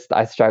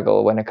 I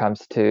struggle when it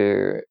comes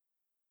to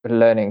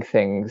learning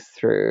things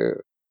through,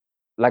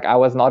 like, I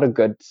was not a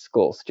good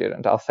school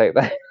student. I'll say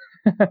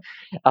that.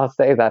 I'll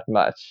say that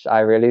much.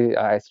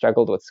 I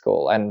struggled with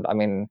school, and I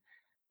mean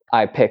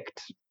I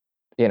picked,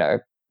 you know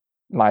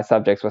my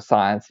subjects were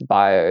science,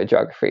 bio,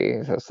 geography.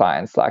 So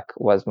science like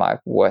was my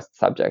worst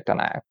subject, and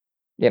I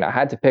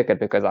had to pick it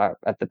because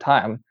at the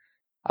time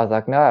I was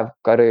like, no, I've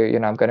got to,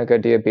 I'm going to go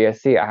do a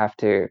BSc. I have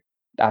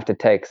to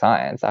take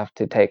science, I have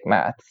to take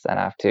maths, and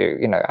I have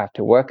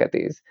to work at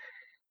these.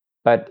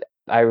 But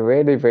I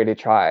really, really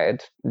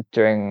tried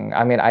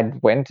I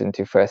went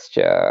into first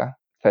year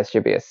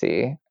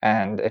BSc,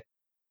 and it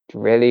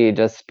really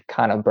just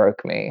kind of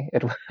broke me.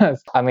 It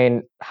was,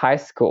 high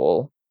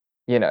school,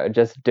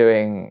 just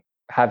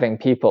having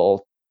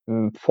people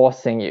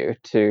forcing you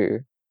to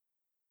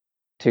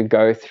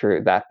go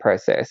through that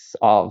process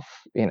of,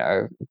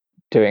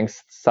 doing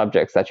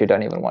subjects that you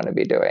don't even want to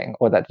be doing,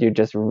 or that you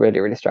just really,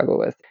 really struggle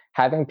with.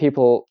 Having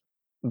people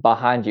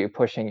behind you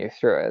pushing you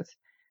through it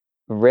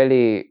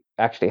really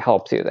actually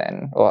helps you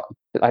then, or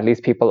at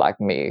least people like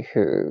me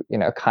who,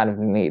 kind of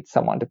need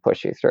someone to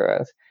push you through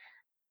it.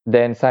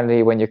 Then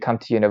suddenly when you come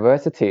to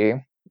university,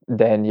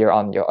 then you're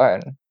on your own.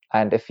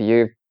 And if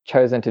you've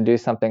chosen to do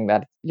something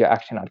that you're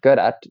actually not good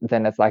at,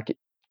 then it's like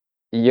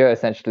you're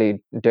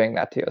essentially doing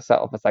that to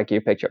yourself. It's like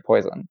you picked your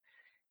poison.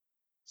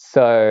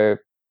 So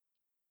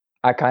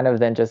I kind of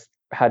then just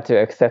had to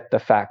accept the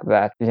fact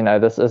that,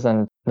 this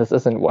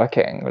isn't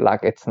working.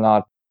 Like, it's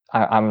not,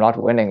 I'm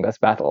not winning this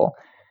battle.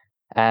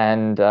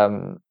 And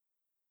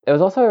it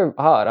was also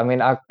hard.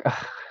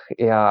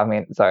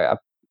 Sorry, I'm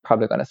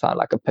probably going to sound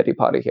like a pity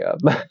party here,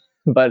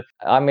 but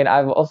I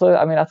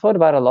thought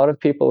about a lot of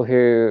people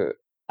who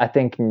I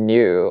think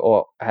knew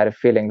or had a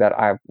feeling that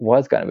I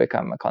was going to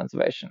become a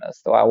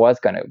conservationist, or I was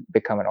going to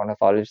become an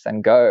ornithologist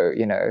and go,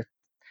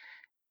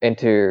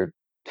 into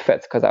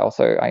FITS, because I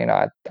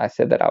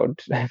said that I would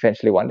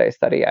eventually one day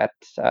study at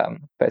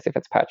Percy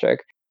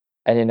Fitzpatrick,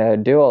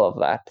 and do all of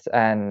that.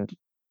 And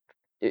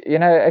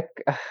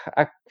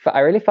I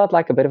really felt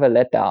like a bit of a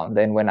letdown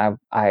then when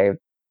I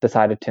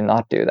decided to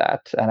not do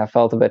that, and I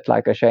felt a bit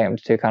like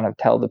ashamed to kind of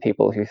tell the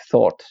people who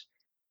thought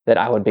that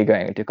I would be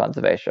going into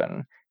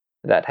conservation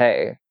that,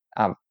 hey,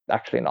 I'm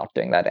actually not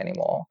doing that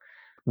anymore.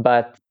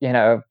 But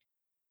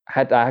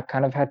I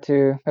kind of had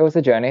to. It was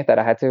a journey that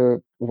I had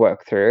to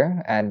work through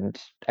and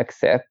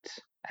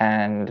accept.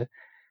 And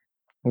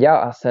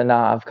yeah, so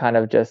now I've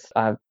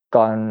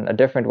gone a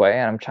different way,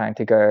 and I'm trying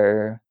to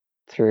go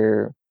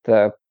through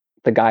the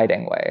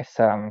guiding way.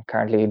 So I'm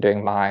currently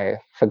doing my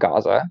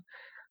FGASA,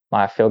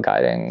 my field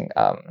guiding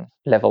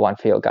level 1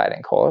 field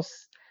guiding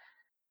course.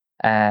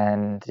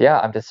 And yeah,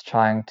 I'm just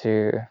trying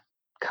to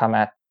come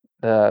at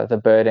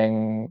the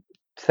birding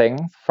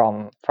thing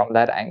from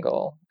that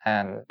angle.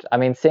 And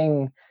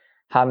seeing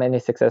how many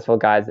successful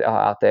guides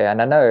are out there,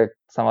 and I know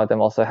some of them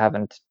also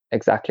haven't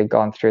exactly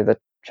gone through the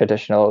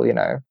traditional,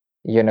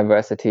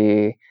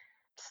 university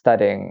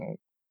studying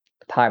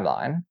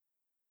timeline.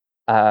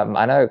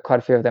 I know quite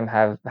a few of them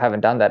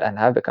haven't done that and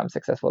have become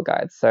successful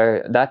guides.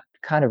 So that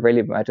kind of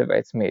really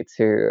motivates me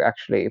to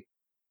actually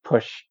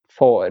push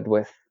forward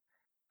with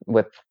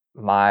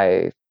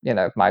my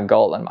my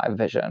goal and my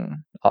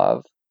vision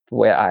of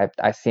where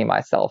I see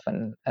myself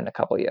in a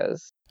couple of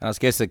years. And I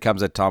guess there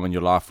comes a time in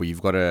your life where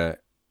you've got to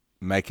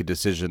make a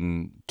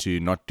decision to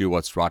not do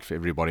what's right for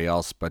everybody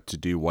else, but to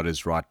do what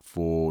is right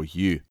for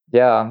you.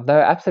 Yeah, no,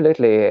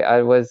 absolutely.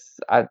 I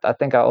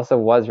think I also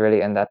was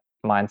really in that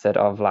mindset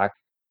of like,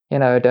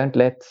 don't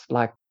let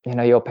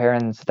your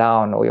parents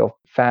down or your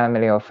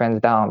family or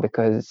friends down,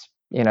 because,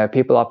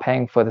 people are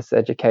paying for this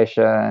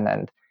education,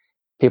 and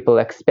people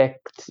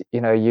expect,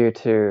 you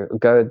to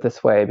go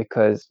this way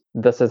because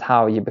this is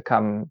how you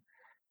become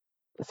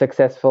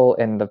successful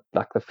in the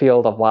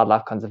field of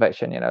wildlife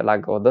conservation,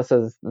 or this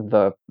is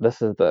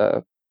the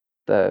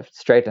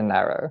straight and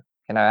narrow,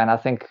 and I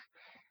think,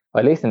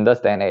 or at least in this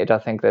day and age, I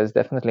think there's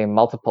definitely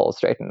multiple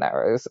straight and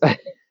narrows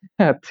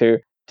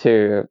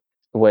to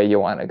where you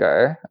want to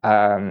go.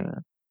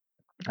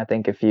 I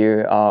think if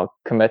you are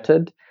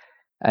committed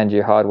and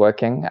you're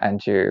hardworking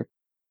and you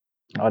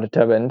are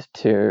determined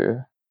to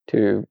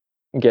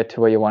get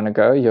to where you want to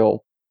go,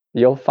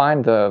 you'll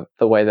find the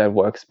way that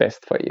works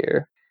best for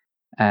you.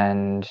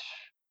 And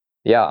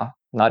yeah,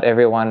 not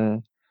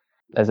everyone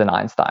is an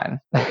Einstein,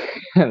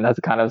 and that's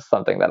kind of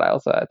something that I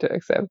also had to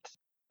accept.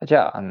 But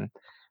yeah, I'm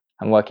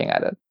working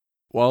at it.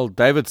 Well,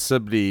 David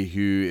Sibley,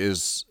 who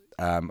is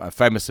a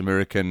famous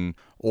American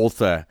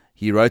author,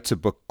 he wrote a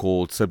book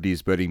called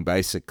Sibley's Birding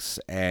Basics,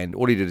 and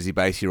all he did is he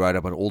basically wrote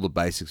about all the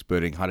basics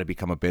birding, how to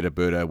become a better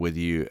birder, whether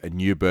you're a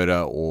new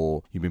birder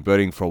or you've been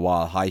birding for a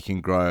while, how you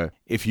can grow.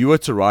 If you were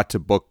to write a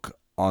book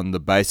on the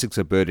basics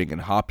of birding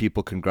and how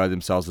people can grow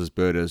themselves as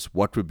birders,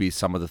 what would be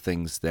some of the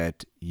things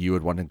that you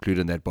would want to include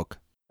in that book?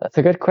 That's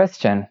a good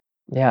question.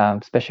 Yeah,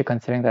 especially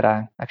considering that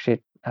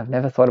I've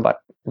never thought about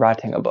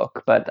writing a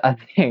book, but I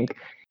think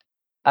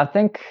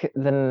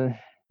then,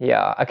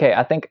 yeah, okay.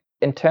 I think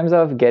in terms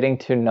of getting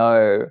to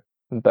know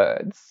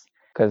birds,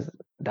 because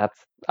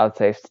that's, I would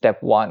say,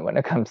 step one when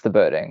it comes to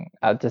birding.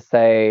 I'd just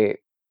say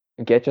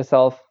get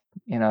yourself,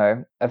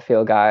 a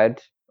field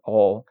guide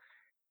or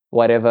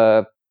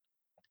whatever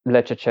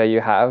literature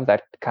you have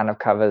that kind of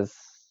covers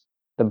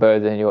the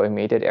birds in your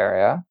immediate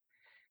area,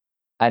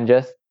 and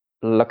just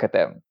look at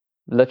them.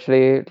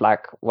 Literally,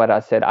 like what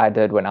I said I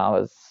did when I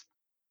was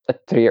a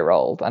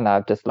 3-year-old, and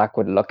I just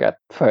would look at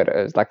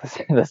photos, like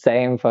the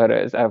same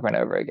photos over and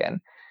over again,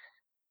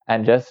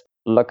 and just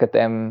look at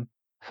them,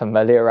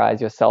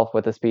 familiarize yourself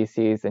with the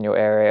species in your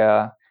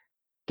area,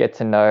 get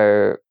to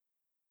know,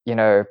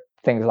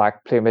 things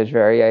like plumage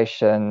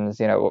variations,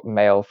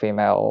 male,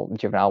 female,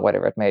 juvenile,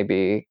 whatever it may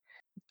be.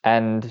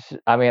 And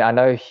I mean, I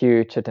know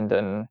Hugh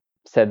Chittenden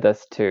said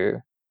this to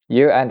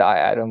you and I,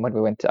 Adam, when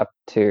we went up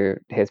to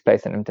his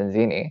place in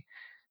Mtanzini,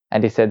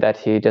 and he said that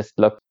he just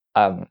looked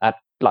at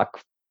like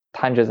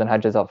hundreds and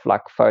hundreds of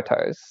like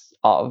photos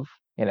of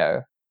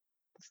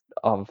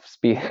of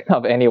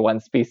any one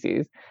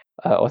species,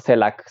 or say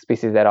like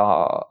species that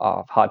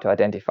are hard to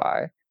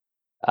identify.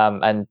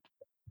 And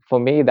for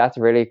me, that's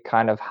really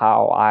kind of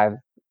how I've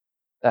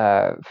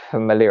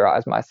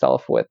familiarized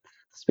myself with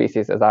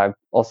species. I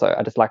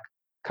just like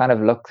kind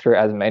of look through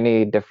as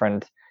many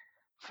different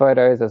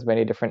photos, as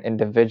many different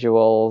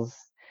individuals.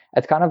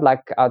 It's kind of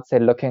like, I'd say,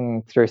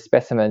 looking through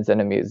specimens in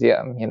a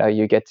museum.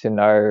 You get to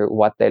know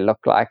what they look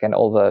like and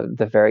all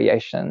the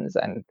variations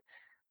and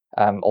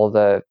all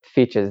the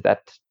features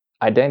that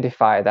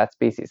identify that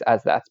species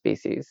as that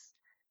species.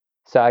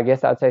 So I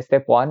guess I'd say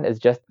step one is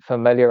just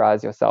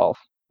familiarize yourself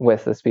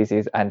with the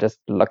species and just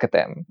look at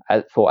them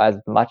for as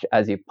much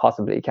as you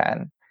possibly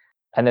can.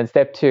 And then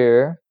step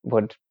two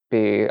would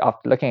be,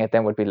 after looking at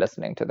them, would be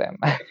listening to them.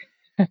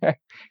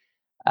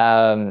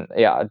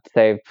 I'd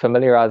say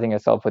familiarizing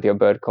yourself with your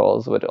bird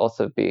calls would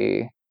also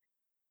be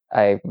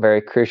a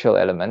very crucial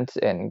element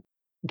in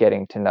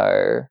getting to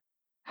know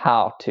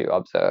how to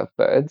observe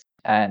birds.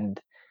 And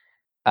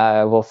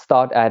we'll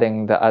start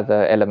adding the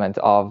other element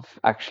of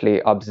actually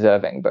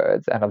observing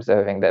birds and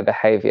observing their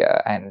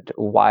behavior and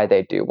why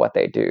they do what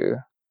they do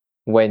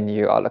when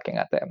you are looking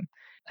at them.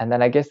 And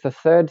then I guess the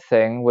third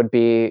thing would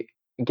be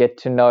get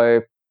to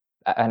know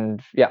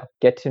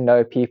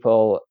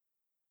people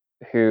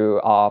who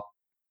are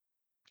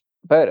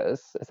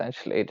birders,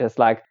 essentially. Just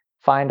like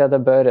find other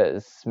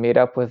birders, meet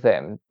up with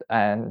them,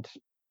 and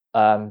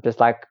just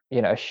like,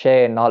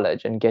 share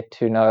knowledge and get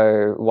to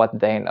know what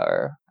they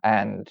know.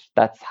 And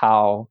that's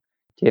how,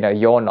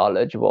 your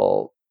knowledge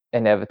will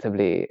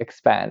inevitably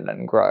expand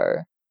and grow,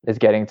 is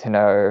getting to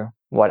know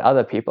what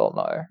other people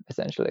know,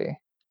 essentially.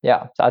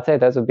 Yeah. So I'd say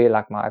those would be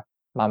like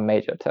my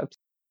major tips.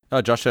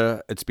 No,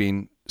 Joshua, it's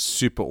been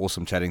super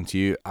awesome chatting to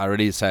you. I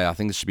really say I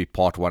think this should be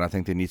part one. I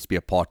think there needs to be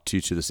a part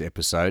two to this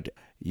episode.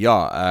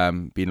 Yeah,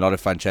 been a lot of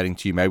fun chatting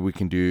to you. Maybe we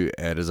can do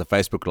it as a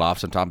Facebook Live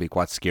sometime. Be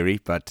quite scary,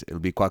 but it'll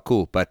be quite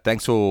cool. But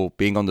thanks for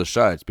being on the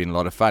show. It's been a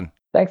lot of fun.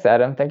 Thanks,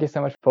 Adam. Thank you so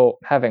much for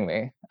having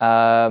me.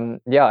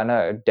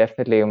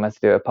 Definitely we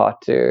must do a part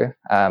two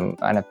and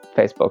a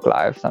Facebook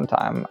Live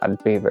sometime.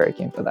 I'd be very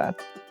keen for that.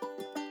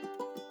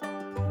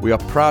 We are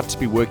proud to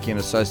be working in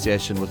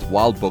association with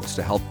Wild Books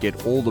to help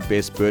get all the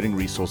best birding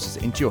resources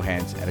into your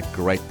hands at a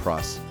great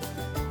price.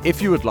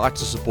 If you would like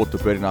to support the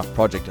Birding Life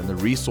project and the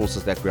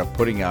resources that we are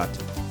putting out,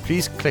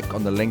 please click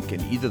on the link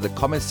in either the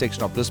comment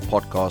section of this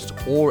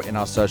podcast or in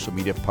our social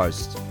media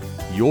posts.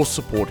 Your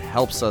support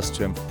helps us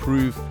to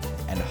improve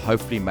and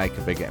hopefully make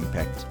a bigger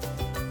impact.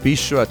 Be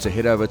sure to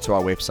head over to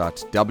our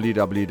website,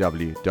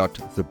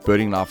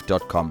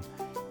 www.thebirdinglife.com,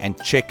 and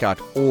check out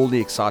all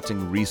the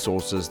exciting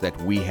resources that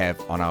we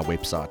have on our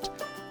website,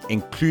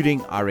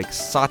 including our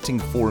exciting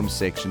forum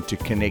section to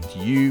connect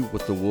you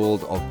with the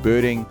world of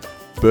birding,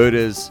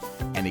 birders,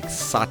 and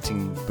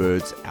exciting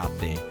birds out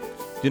there.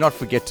 Do not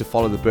forget to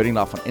follow The Birding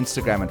Life on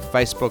Instagram and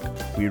Facebook.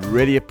 We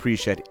really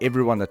appreciate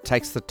everyone that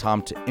takes the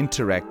time to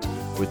interact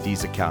with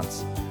these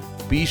accounts.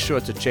 Be sure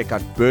to check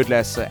out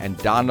Birdlasser and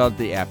download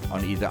the app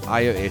on either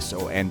iOS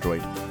or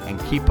Android, and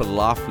keep a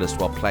life list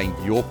while playing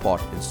your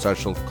part in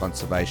social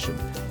conservation,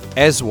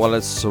 as well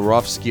as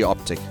Olszewski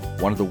Optic,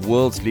 one of the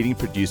world's leading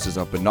producers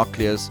of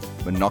binoculars,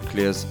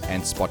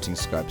 and spotting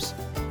scopes.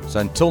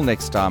 So until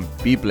next time,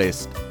 be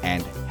blessed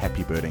and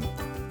happy birding.